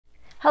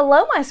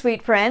Hello, my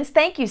sweet friends.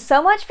 Thank you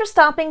so much for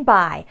stopping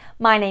by.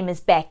 My name is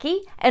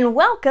Becky, and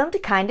welcome to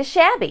Kinda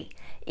Shabby.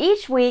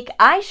 Each week,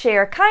 I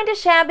share kinda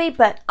shabby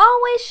but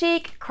always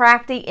chic,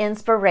 crafty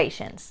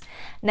inspirations.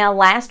 Now,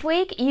 last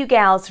week, you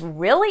gals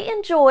really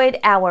enjoyed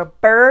our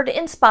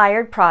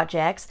bird-inspired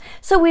projects,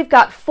 so we've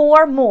got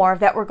 4 more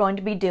that we're going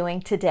to be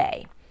doing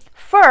today.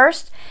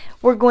 First,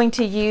 we're going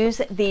to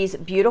use these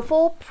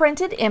beautiful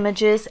printed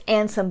images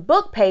and some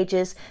book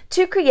pages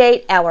to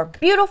create our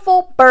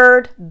beautiful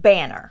bird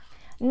banner.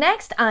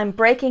 Next, I'm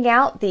breaking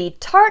out the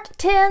Tart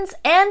tins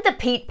and the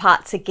Peat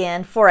pots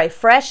again for a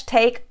fresh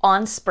take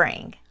on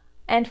spring.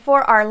 And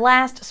for our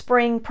last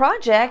spring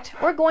project,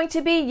 we're going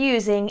to be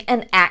using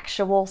an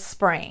actual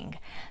spring.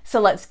 So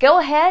let's go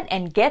ahead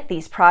and get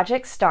these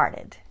projects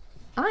started.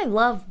 I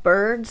love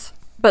birds,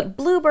 but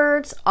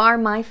bluebirds are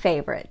my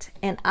favorite.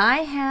 And I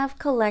have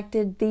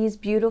collected these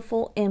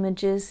beautiful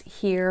images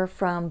here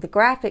from the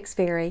Graphics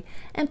Fairy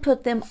and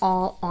put them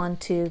all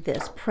onto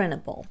this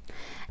printable.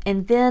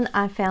 And then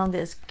I found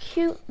this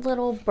cute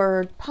little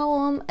bird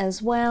poem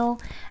as well,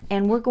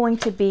 and we're going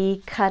to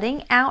be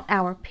cutting out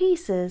our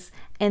pieces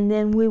and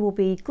then we will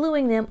be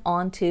gluing them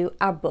onto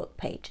our book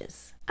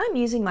pages. I'm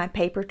using my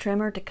paper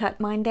trimmer to cut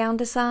mine down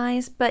to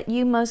size, but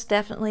you most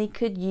definitely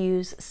could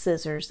use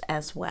scissors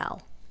as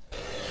well.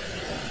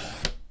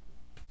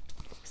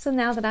 So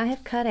now that I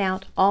have cut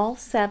out all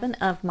 7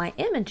 of my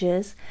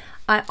images,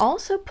 I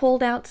also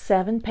pulled out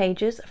 7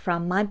 pages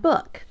from my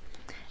book.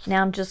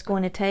 Now I'm just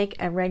going to take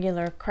a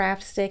regular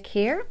craft stick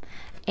here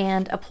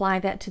and apply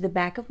that to the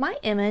back of my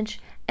image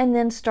and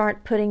then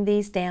start putting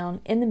these down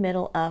in the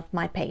middle of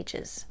my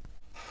pages.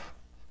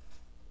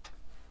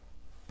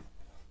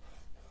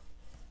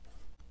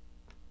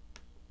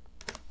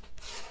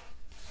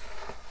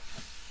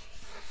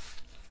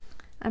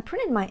 I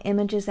printed my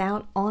images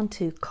out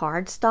onto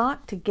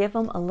cardstock to give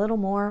them a little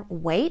more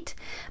weight,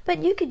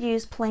 but you could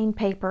use plain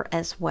paper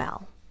as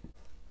well.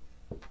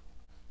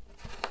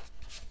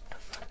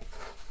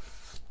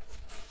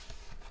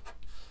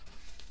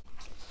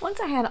 Once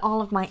I had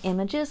all of my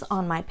images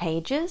on my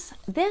pages,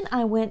 then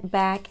I went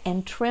back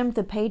and trimmed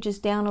the pages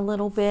down a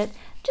little bit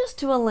just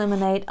to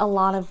eliminate a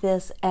lot of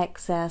this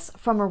excess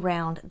from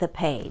around the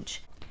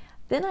page.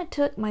 Then I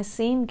took my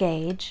seam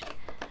gauge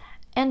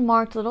and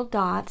marked little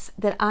dots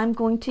that I'm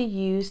going to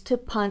use to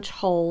punch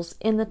holes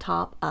in the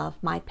top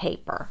of my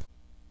paper.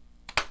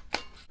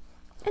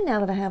 And now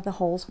that I have the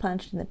holes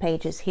punched in the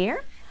pages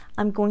here,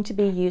 I'm going to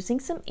be using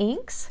some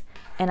inks.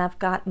 And I've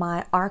got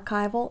my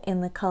archival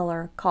in the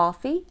color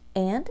Coffee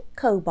and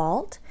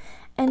Cobalt.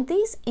 And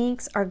these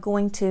inks are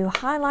going to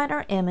highlight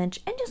our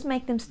image and just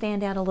make them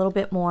stand out a little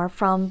bit more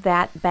from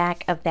that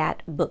back of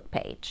that book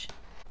page.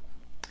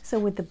 So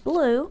with the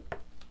blue,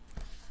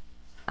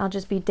 I'll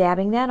just be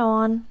dabbing that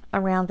on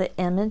around the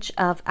image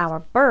of our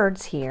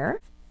birds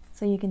here.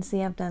 So you can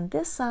see I've done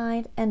this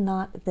side and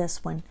not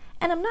this one.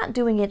 And I'm not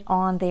doing it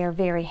on there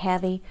very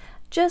heavy,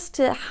 just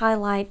to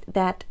highlight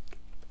that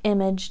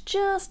image,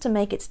 just to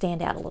make it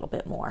stand out a little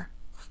bit more.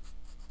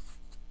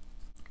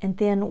 And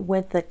then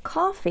with the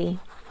coffee,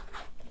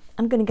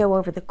 I'm going to go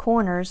over the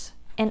corners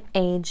and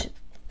age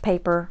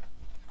paper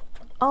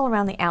all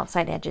around the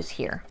outside edges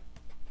here.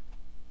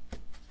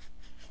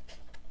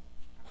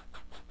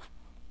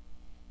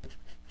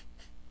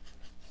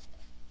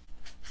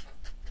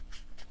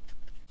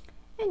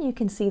 And you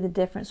can see the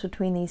difference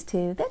between these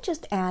two. That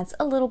just adds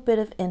a little bit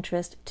of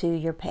interest to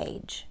your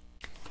page.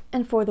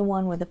 And for the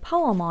one with a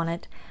poem on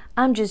it,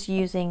 I'm just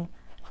using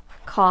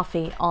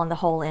coffee on the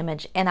whole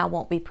image, and I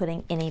won't be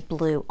putting any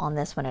blue on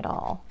this one at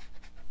all.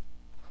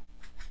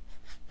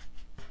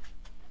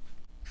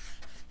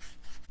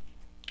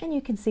 And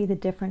you can see the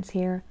difference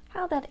here,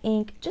 how that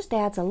ink just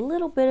adds a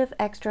little bit of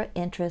extra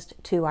interest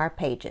to our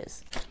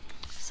pages.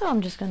 So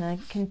I'm just going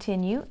to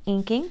continue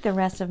inking the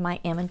rest of my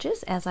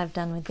images as I've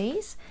done with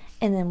these,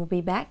 and then we'll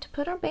be back to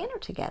put our banner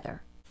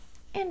together.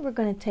 And we're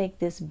going to take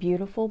this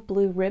beautiful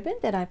blue ribbon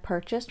that I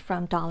purchased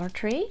from Dollar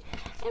Tree,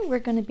 and we're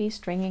going to be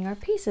stringing our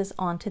pieces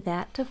onto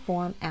that to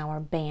form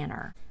our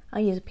banner.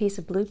 I'll use a piece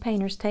of blue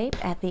painter's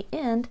tape at the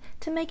end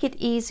to make it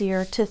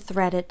easier to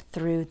thread it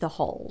through the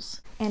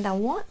holes. And I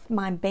want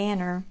my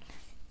banner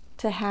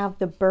to have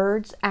the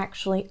birds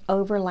actually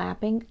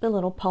overlapping the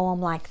little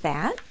poem like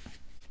that.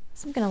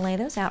 So I'm going to lay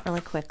those out really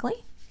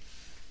quickly.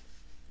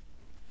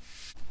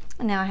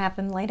 And now I have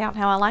them laid out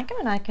how I like them,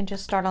 and I can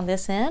just start on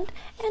this end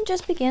and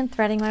just begin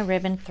threading my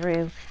ribbon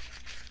through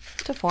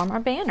to form our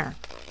banner.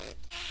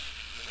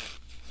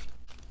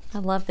 I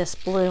love this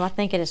blue. I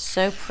think it is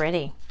so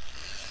pretty.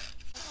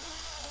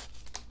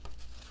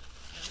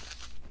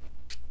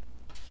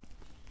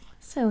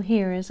 So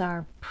here is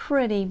our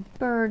pretty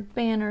bird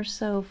banner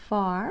so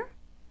far.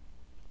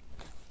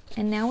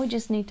 And now we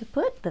just need to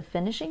put the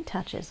finishing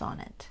touches on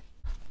it.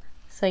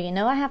 So you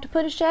know I have to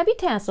put a shabby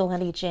tassel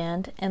at each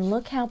end, and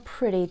look how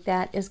pretty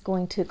that is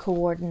going to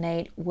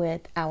coordinate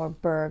with our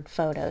bird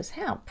photos.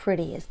 How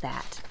pretty is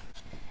that?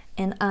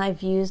 And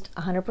I've used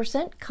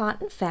 100%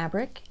 cotton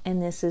fabric,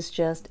 and this is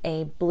just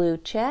a blue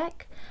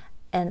check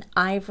an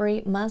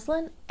ivory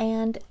muslin,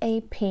 and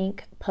a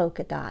pink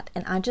polka dot.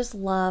 And I just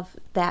love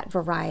that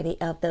variety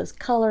of those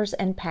colors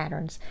and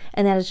patterns.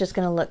 And that is just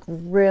going to look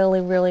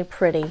really, really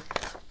pretty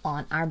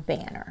on our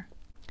banner.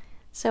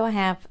 So I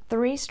have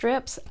 3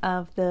 strips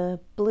of the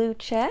blue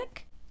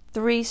check,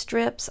 3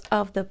 strips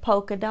of the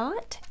polka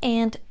dot,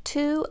 and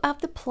 2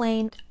 of the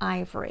plain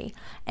ivory.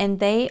 And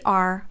they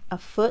are a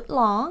foot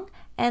long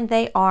and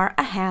they are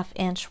a 1/2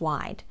 inch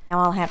wide. Now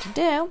all I'll have to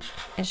do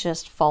is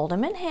just fold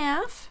them in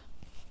half.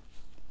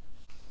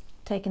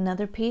 Take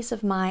another piece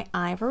of my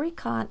ivory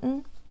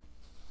cotton,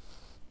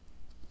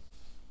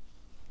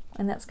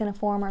 and that's going to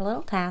form our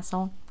little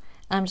tassel.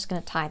 I'm just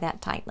going to tie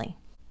that tightly.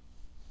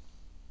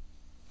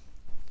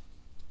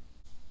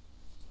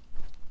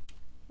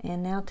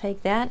 And now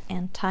take that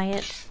and tie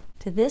it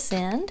to this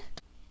end.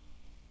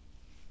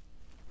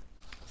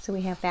 So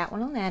we have that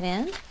one on that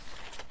end.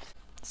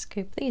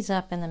 Scoop these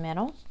up in the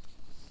middle.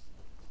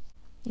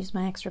 Use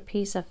my extra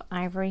piece of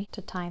ivory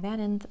to tie that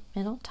in the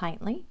middle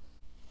tightly.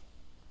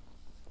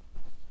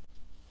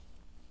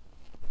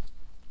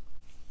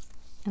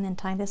 And then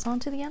tie this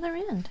onto the other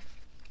end.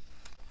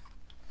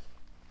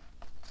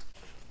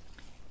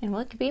 And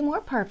what could be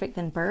more perfect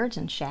than birds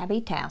and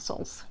shabby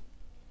tassels?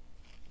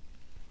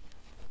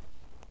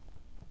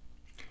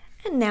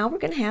 And now we're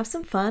going to have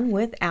some fun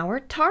with our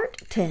Tart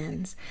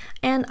tins.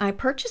 And I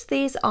purchased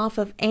these off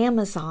of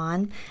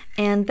Amazon,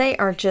 and they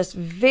are just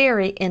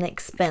very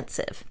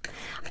inexpensive.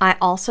 I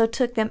also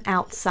took them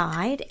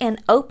outside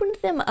and opened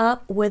them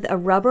up with a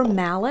rubber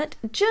mallet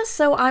just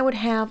so I would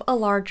have a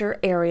larger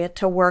area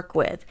to work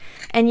with.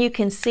 And you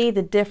can see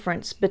the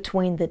difference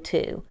between the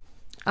two.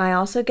 I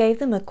also gave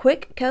them a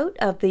quick coat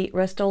of the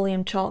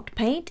Rust-Oleum chalked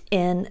paint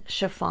in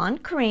chiffon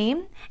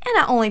cream, and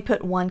I only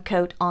put 1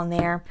 coat on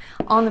there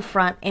on the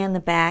front and the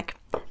back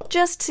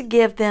just to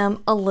give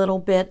them a little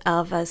bit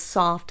of a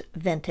soft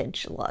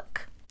vintage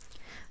look.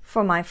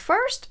 For my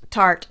first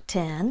Tart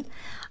tin,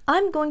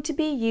 I'm going to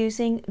be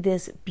using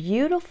this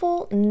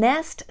beautiful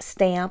nest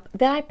stamp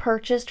that I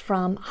purchased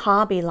from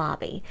Hobby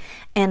Lobby,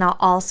 and I'll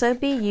also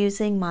be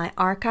using my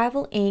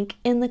archival ink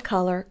in the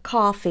color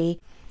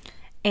Coffee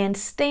and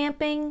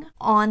stamping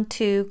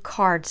onto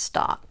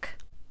cardstock.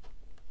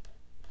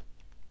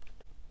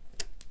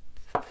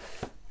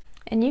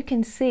 And you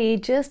can see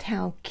just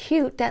how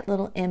cute that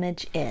little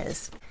image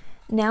is.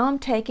 Now I'm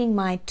taking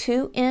my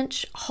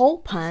 2-inch hole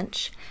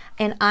punch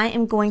and I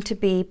am going to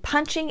be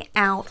punching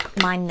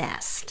out my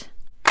nest.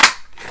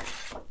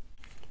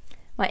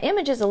 My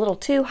image is a little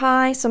too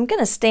high, so I'm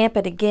going to stamp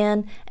it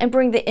again and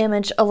bring the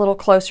image a little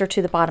closer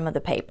to the bottom of the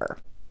paper.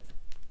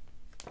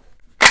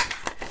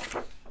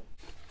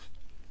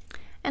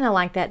 And I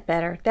like that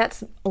better.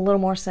 That's a little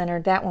more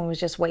centered. That one was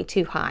just way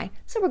too high.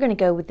 So we're going to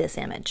go with this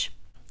image.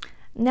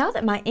 Now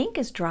that my ink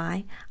is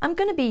dry, I'm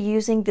going to be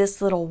using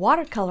this little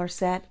watercolor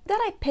set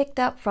that I picked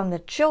up from the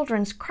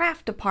children's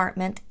craft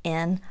department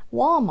in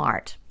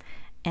Walmart.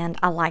 And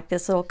I like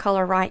this little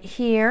color right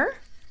here.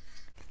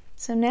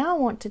 So now I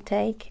want to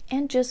take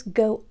and just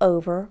go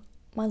over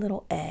my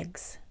little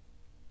eggs.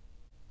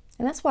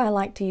 And that's why I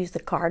like to use the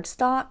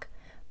cardstock,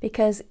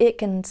 because it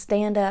can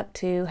stand up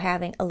to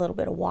having a little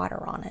bit of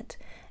water on it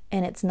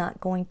and it's not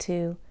going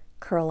to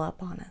curl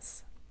up on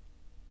us.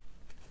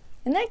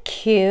 Isn't that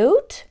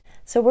cute?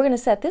 So we're going to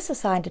set this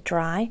aside to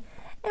dry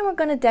and we're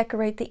going to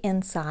decorate the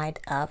inside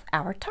of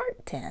our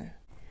Tart tin.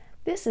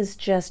 This is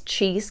just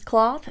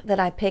cheesecloth that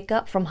I pick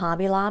up from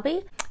Hobby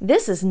Lobby.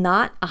 This is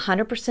not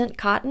 100%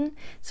 cotton,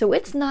 so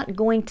it's not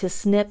going to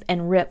snip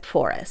and rip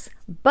for us,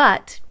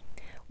 but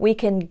we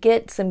can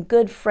get some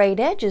good frayed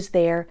edges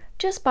there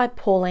just by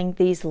pulling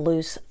these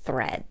loose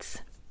threads.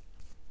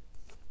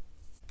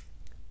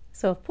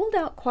 So I've pulled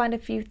out quite a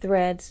few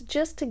threads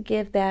just to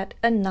give that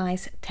a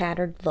nice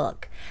tattered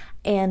look.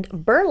 And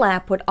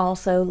burlap would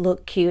also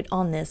look cute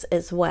on this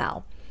as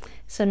well.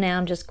 So now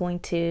I'm just going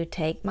to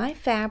take my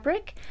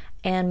fabric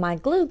and my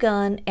glue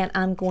gun and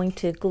I'm going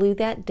to glue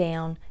that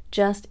down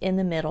just in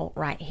the middle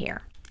right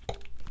here.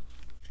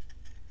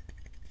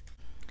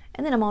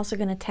 And then I'm also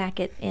going to tack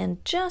it in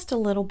just a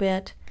little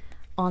bit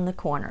on the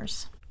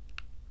corners.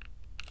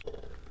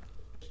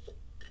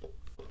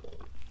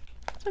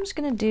 So I'm just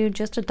going to do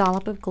just a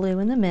dollop of glue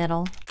in the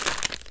middle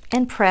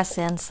and press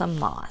in some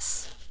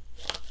moss.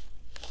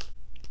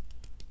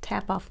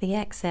 Tap off the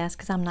excess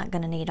because I'm not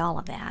going to need all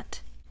of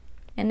that.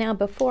 And now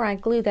before I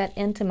glue that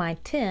into my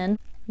tin,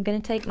 I'm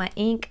going to take my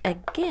ink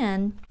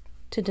again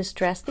to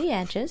distress the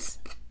edges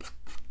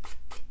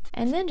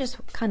and then just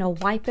kind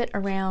of wipe it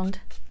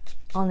around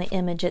on the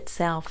image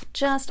itself,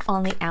 just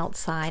on the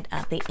outside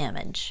of the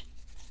image.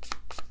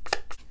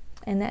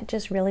 And that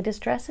just really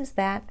distresses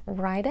that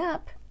right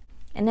up.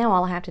 And now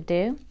all I have to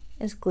do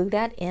is glue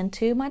that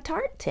into my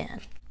Tart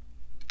tin.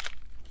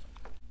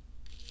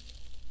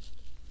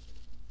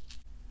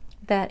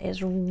 That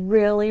is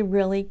really,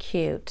 really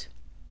cute.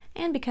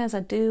 And because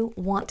I do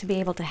want to be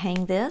able to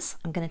hang this,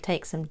 I'm going to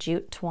take some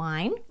jute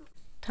twine,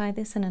 tie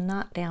this in a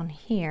knot down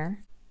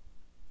here,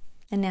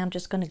 and now I'm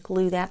just going to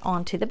glue that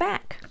onto the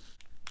back.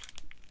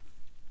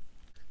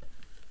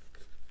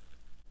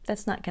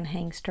 That's not going to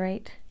hang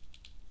straight.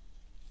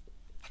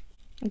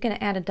 I'm going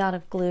to add a dot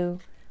of glue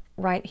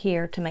right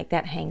here to make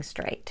that hang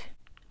straight.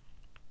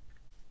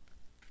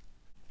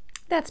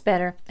 That's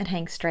better. It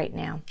hangs straight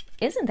now.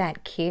 Isn't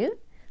that cute?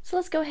 So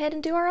let's go ahead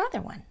and do our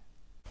other one.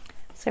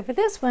 So for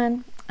this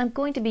one, I'm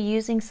going to be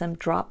using some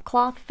drop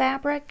cloth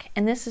fabric,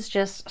 and this is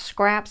just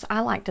scraps. I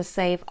like to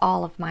save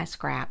all of my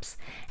scraps.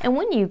 And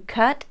when you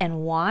cut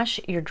and wash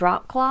your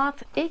drop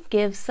cloth, it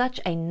gives such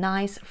a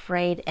nice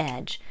frayed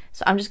edge.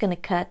 So I'm just going to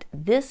cut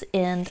this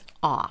end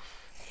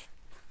off.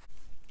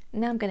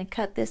 Now I'm going to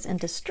cut this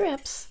into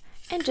strips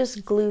and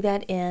just glue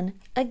that in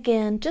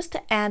again, just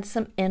to add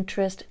some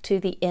interest to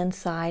the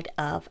inside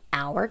of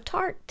our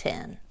Tart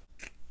tin.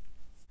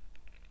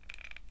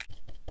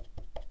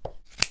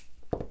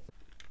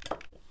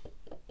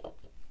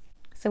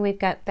 So we've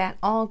got that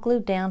all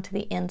glued down to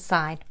the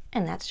inside,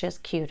 and that's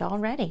just cute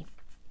already.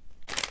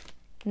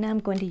 Now I'm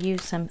going to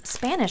use some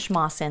Spanish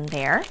moss in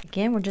there.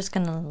 Again, we're just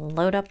going to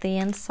load up the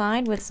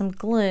inside with some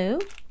glue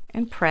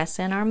and press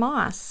in our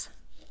moss.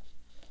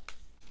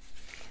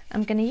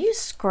 I'm going to use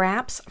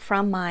scraps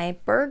from my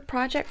bird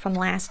project from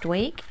last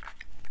week,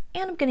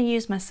 and I'm going to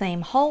use my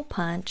same hole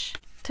punch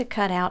to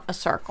cut out a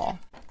circle.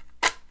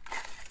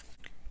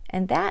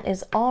 And that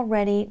is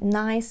already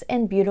nice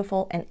and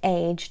beautiful and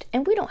aged,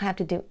 and we don't have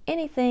to do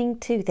anything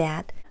to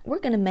that. We're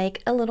going to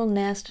make a little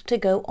nest to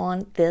go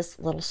on this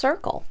little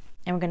circle.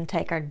 And we're going to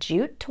take our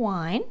jute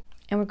twine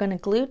and we're going to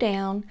glue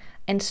down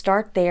and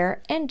start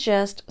there and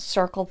just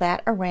circle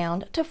that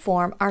around to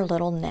form our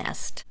little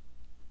nest.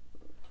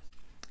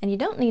 And you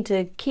don't need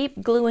to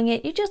keep gluing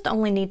it, you just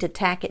only need to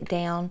tack it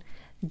down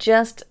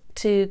just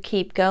to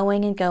keep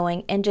going and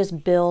going and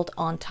just build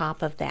on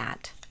top of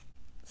that.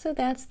 So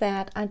that's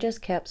that. I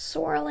just kept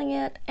swirling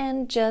it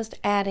and just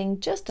adding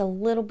just a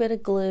little bit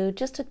of glue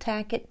just to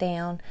tack it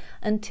down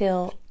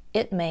until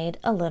it made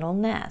a little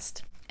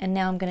nest. And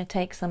now I'm going to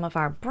take some of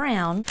our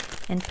brown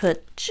and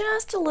put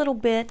just a little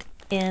bit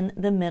in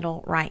the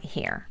middle right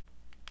here.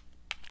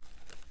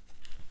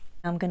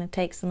 I'm going to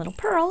take some little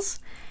pearls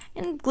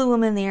and glue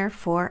them in there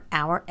for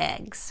our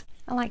eggs.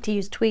 I like to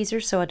use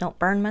tweezers so I don't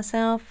burn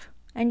myself.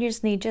 And you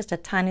just need just a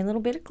tiny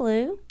little bit of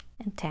glue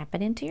and tap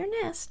it into your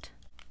nest.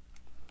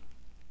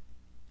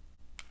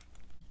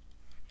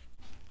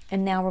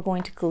 And now we're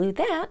going to glue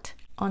that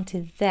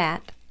onto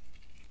that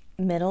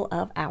middle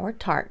of our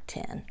Tart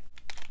tin.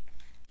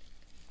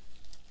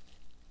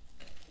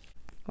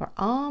 We're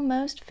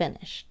almost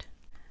finished.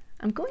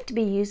 I'm going to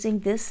be using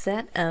this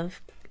set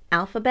of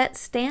alphabet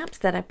stamps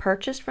that I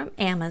purchased from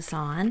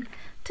Amazon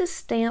to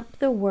stamp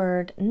the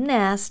word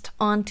nest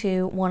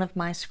onto one of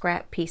my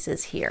scrap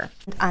pieces here.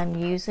 I'm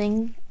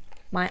using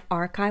my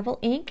archival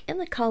ink in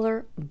the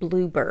color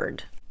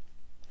Bluebird.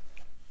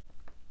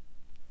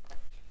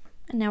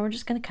 And now we're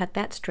just going to cut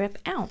that strip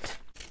out.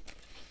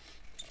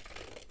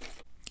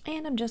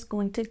 And I'm just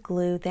going to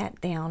glue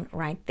that down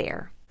right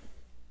there.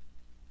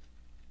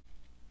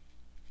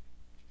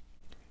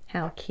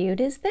 How cute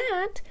is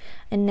that?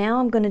 And now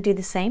I'm going to do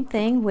the same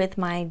thing with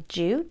my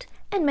jute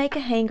and make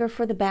a hanger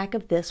for the back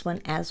of this one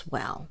as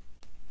well.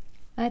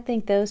 I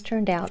think those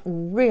turned out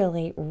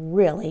really,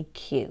 really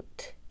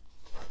cute.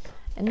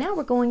 And now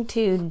we're going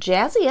to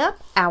jazzy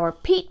up our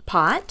peat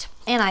pot,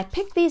 and I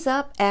picked these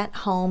up at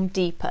Home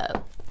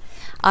Depot.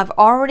 I've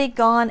already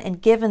gone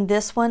and given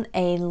this one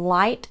a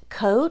light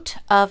coat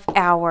of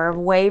our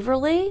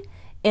Waverly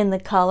in the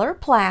color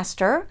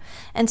Plaster,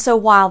 and so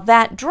while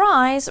that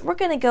dries, we're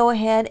going to go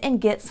ahead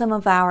and get some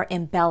of our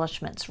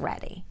embellishments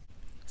ready.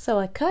 So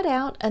I cut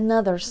out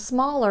another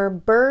smaller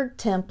bird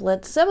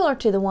template similar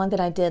to the one that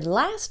I did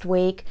last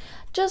week,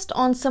 just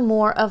on some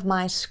more of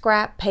my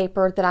scrap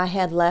paper that I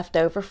had left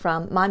over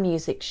from my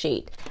music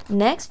sheet.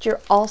 Next, you're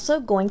also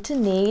going to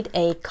need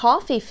a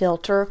coffee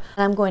filter.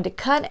 I'm going to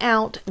cut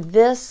out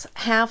this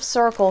half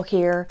circle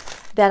here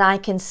that I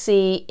can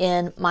see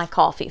in my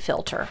coffee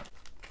filter.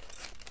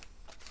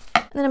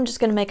 And then I'm just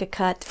going to make a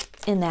cut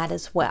in that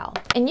as well.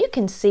 And you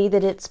can see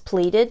that it's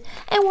pleated,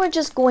 and we're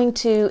just going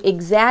to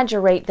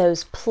exaggerate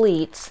those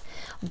pleats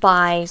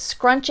by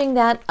scrunching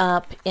that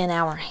up in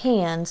our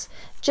hands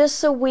just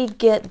so we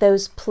get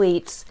those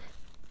pleats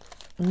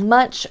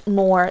much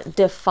more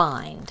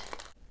defined.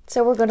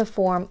 So we're going to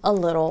form a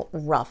little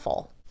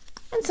ruffle.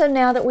 And so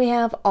now that we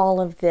have all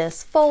of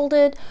this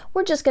folded,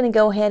 we're just going to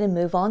go ahead and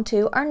move on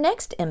to our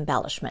next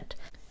embellishment.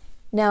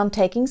 Now I'm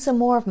taking some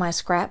more of my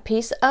scrap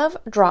piece of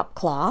drop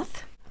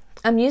cloth.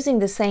 I'm using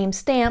the same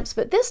stamps,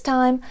 but this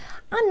time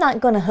I'm not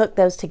going to hook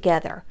those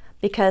together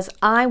because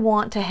I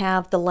want to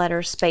have the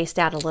letters spaced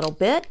out a little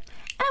bit,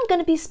 and I'm going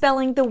to be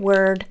spelling the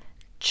word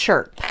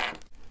chirp.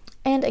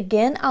 And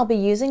again, I'll be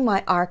using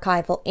my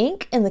archival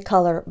ink in the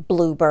color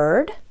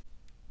Bluebird.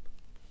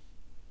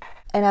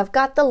 And I've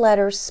got the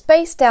letters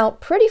spaced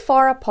out pretty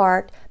far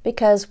apart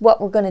because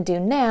what we're going to do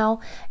now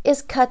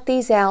is cut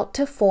these out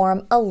to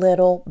form a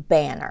little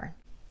banner.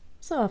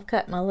 So I've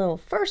cut my little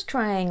first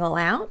triangle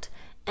out,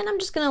 and I'm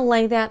just going to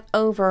lay that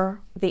over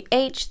the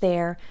H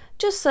there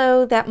just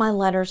so that my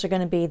letters are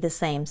going to be the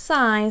same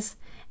size,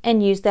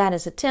 and use that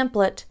as a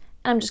template.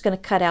 And I'm just going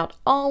to cut out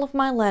all of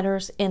my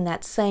letters in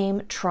that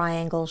same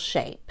triangle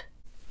shape.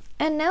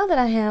 And now that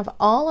I have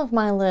all of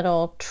my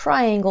little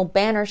triangle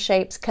banner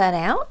shapes cut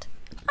out,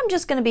 I'm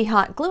just going to be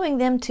hot gluing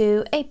them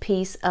to a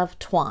piece of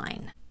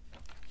twine.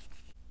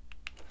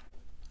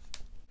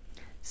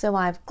 So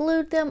I've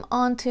glued them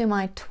onto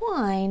my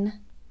twine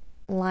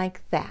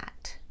like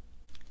that.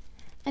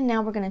 And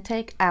now we're going to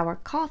take our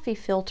coffee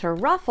filter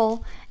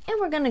ruffle and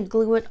we're going to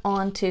glue it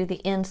onto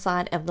the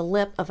inside of the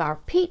lip of our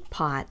peat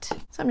pot.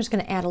 So I'm just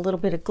going to add a little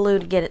bit of glue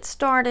to get it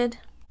started.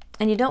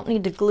 And you don't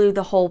need to glue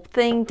the whole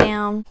thing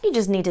down. You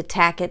just need to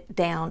tack it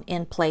down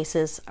in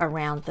places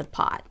around the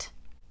pot.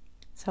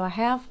 So I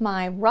have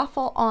my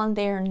ruffle on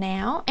there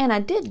now, and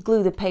I did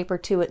glue the paper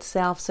to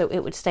itself so it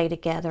would stay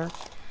together.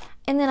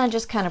 And then I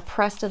just kind of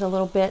pressed it a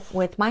little bit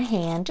with my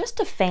hand just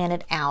to fan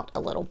it out a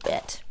little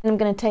bit. And I'm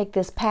going to take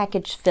this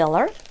package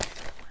filler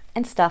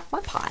and stuff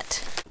my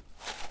pot.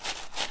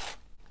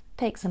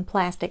 Take some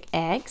plastic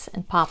eggs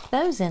and pop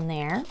those in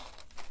there.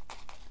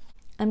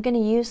 I'm going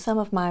to use some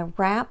of my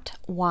wrapped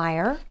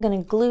wire. I'm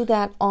going to glue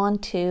that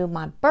onto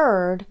my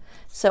bird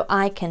so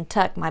I can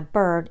tuck my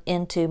bird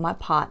into my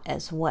pot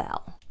as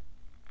well.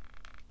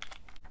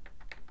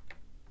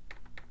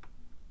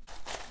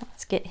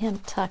 Let's get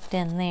him tucked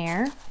in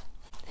there.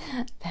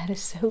 That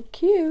is so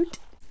cute.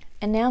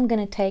 And now I'm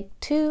going to take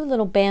 2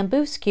 little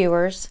bamboo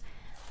skewers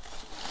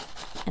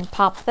and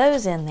pop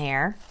those in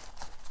there.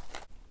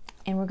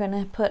 And we're going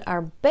to put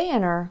our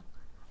banner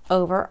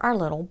over our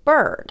little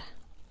bird.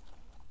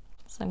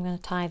 So I'm going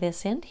to tie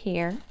this end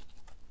here,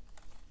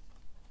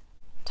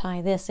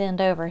 tie this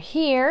end over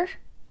here,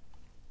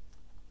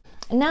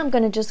 and now I'm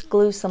going to just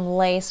glue some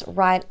lace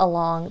right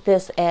along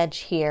this edge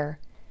here,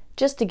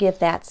 just to give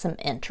that some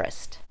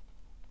interest.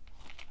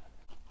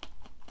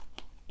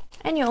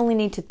 And you only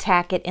need to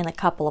tack it in a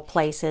couple of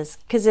places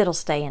because it'll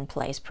stay in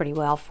place pretty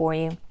well for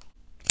you.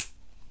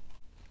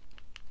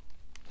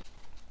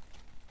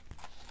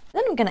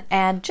 Then I'm going to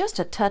add just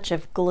a touch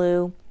of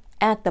glue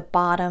at the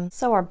bottom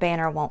so our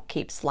banner won't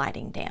keep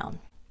sliding down.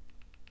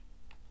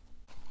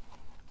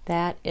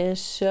 That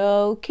is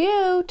so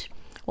cute.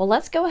 Well,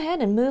 let's go ahead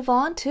and move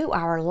on to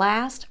our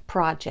last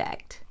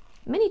project.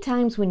 Many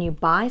times when you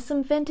buy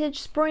some vintage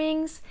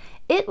springs,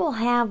 it will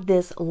have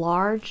this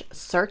large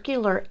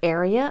circular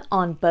area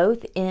on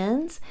both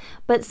ends,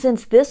 but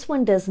since this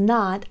one does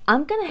not,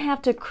 I'm going to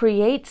have to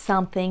create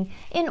something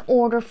in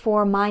order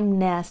for my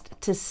nest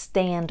to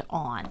stand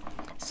on.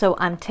 So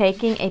I'm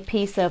taking a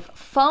piece of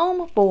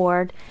foam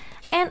board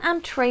and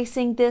I'm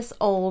tracing this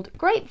old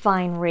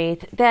grapevine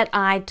wreath that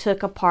I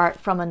took apart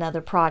from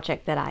another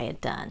project that I had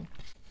done.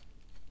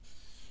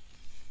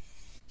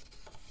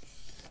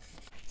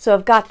 So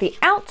I've got the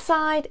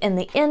outside and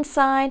the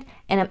inside,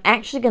 and I'm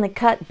actually going to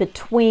cut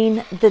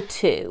between the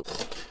two.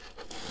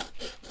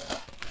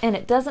 And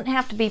it doesn't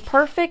have to be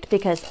perfect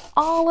because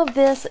all of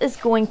this is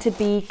going to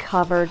be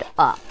covered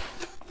up.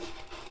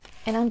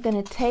 And I'm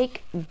going to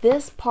take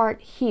this part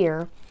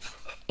here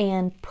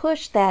and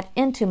push that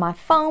into my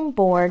foam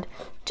board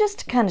just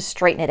to kind of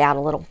straighten it out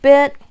a little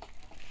bit.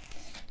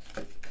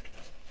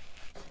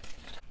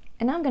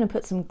 And I'm going to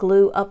put some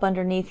glue up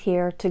underneath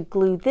here to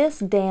glue this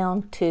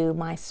down to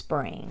my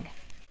spring.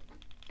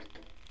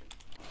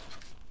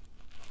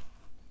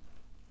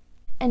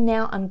 And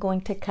now I'm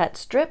going to cut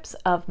strips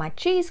of my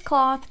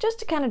cheesecloth just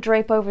to kind of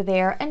drape over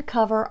there and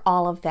cover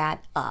all of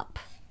that up.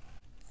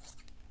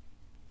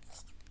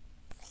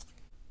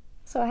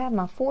 So I have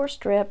my 4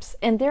 strips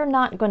and they're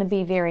not going to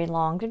be very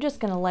long. They're just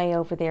going to lay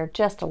over there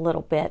just a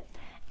little bit.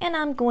 And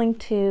I'm going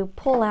to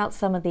pull out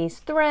some of these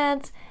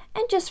threads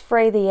and just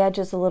fray the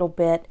edges a little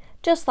bit,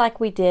 just like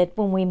we did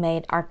when we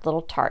made our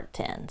little tart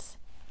tins.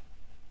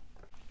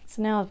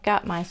 So now I've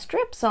got my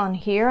strips on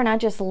here and I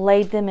just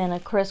laid them in a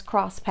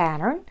crisscross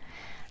pattern.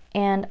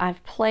 And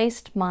I've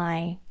placed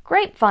my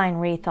grapevine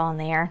wreath on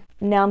there.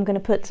 Now I'm going to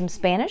put some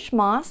Spanish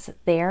moss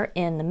there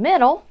in the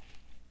middle.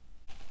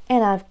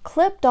 And I've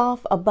clipped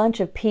off a bunch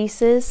of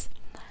pieces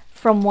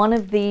from one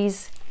of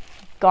these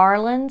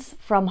garlands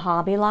from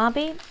Hobby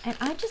Lobby, and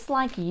I just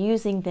like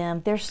using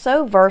them. They're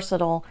so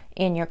versatile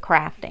in your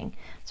crafting.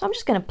 So I'm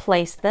just going to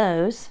place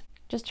those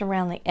just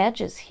around the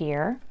edges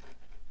here,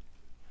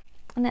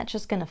 and that's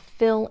just going to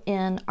fill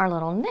in our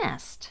little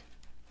nest.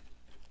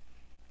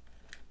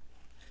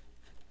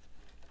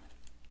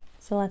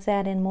 So let's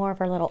add in more of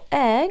our little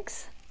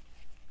eggs.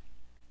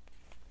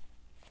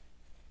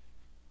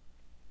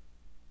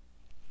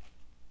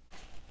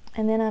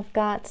 And then I've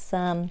got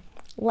some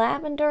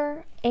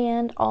lavender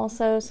and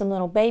also some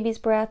little baby's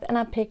breath, and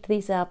I picked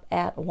these up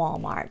at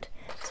Walmart.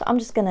 So I'm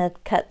just going to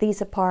cut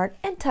these apart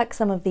and tuck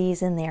some of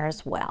these in there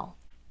as well.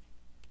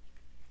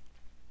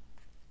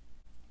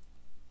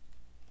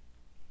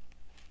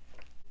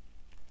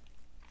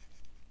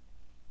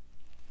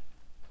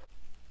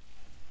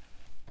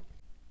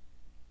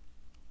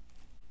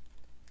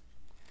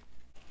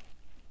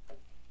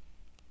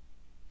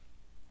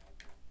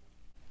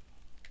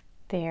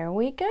 There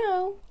we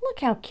go.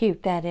 Look how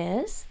cute that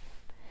is.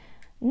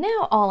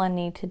 Now all I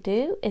need to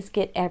do is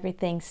get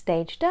everything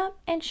staged up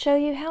and show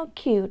you how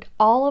cute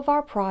all of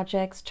our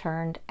projects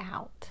turned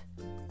out.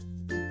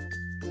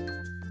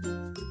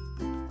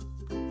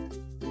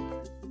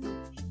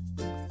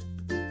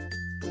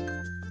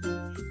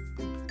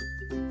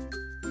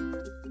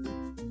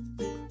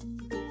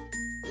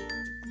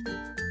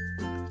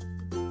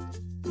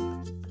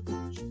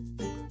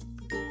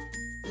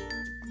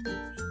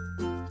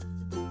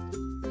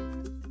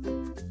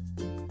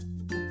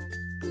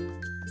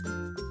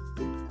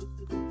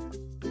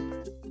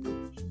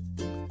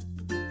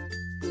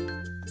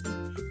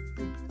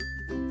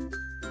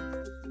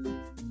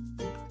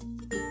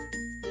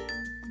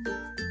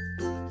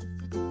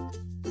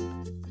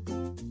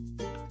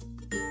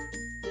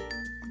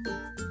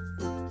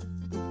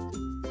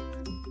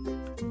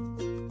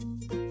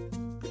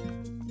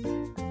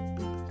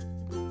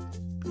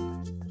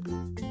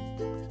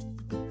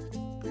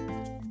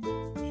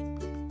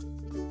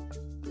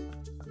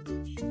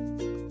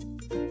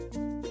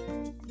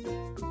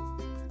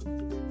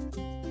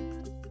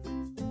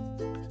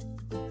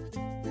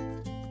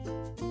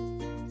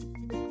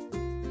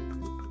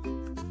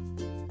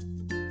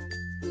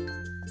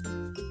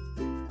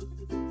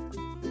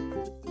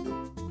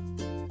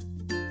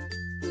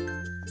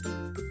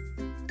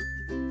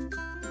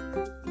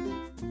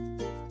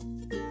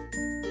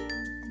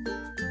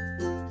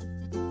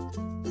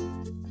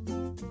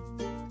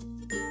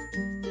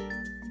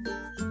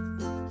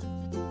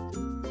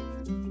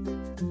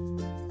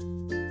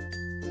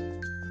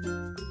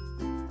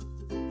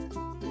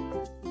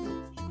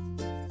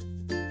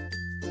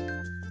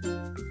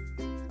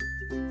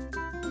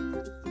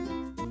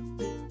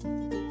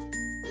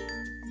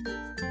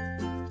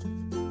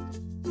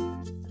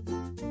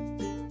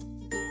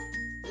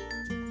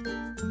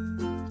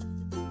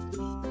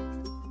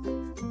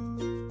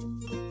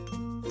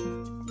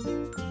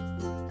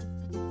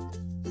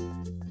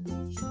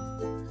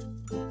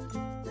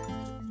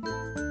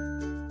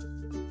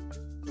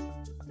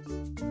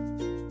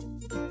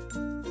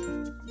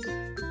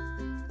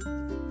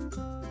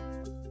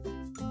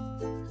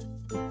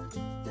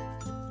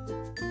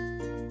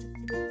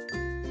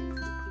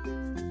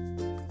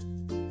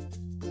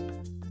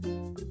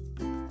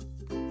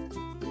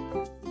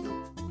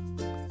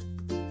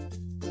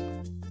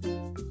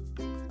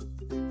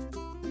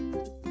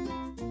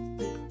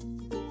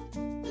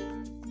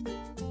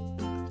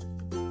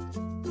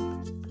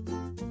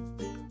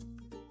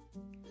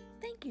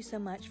 you so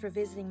much for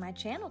visiting my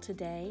channel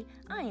today.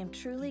 I am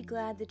truly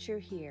glad that you're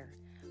here.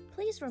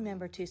 Please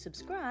remember to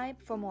subscribe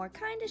for more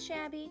kinda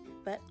shabby,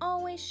 but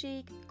always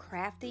chic,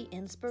 crafty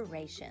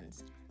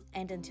inspirations.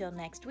 And until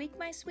next week,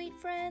 my sweet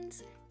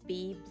friends,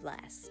 be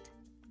blessed.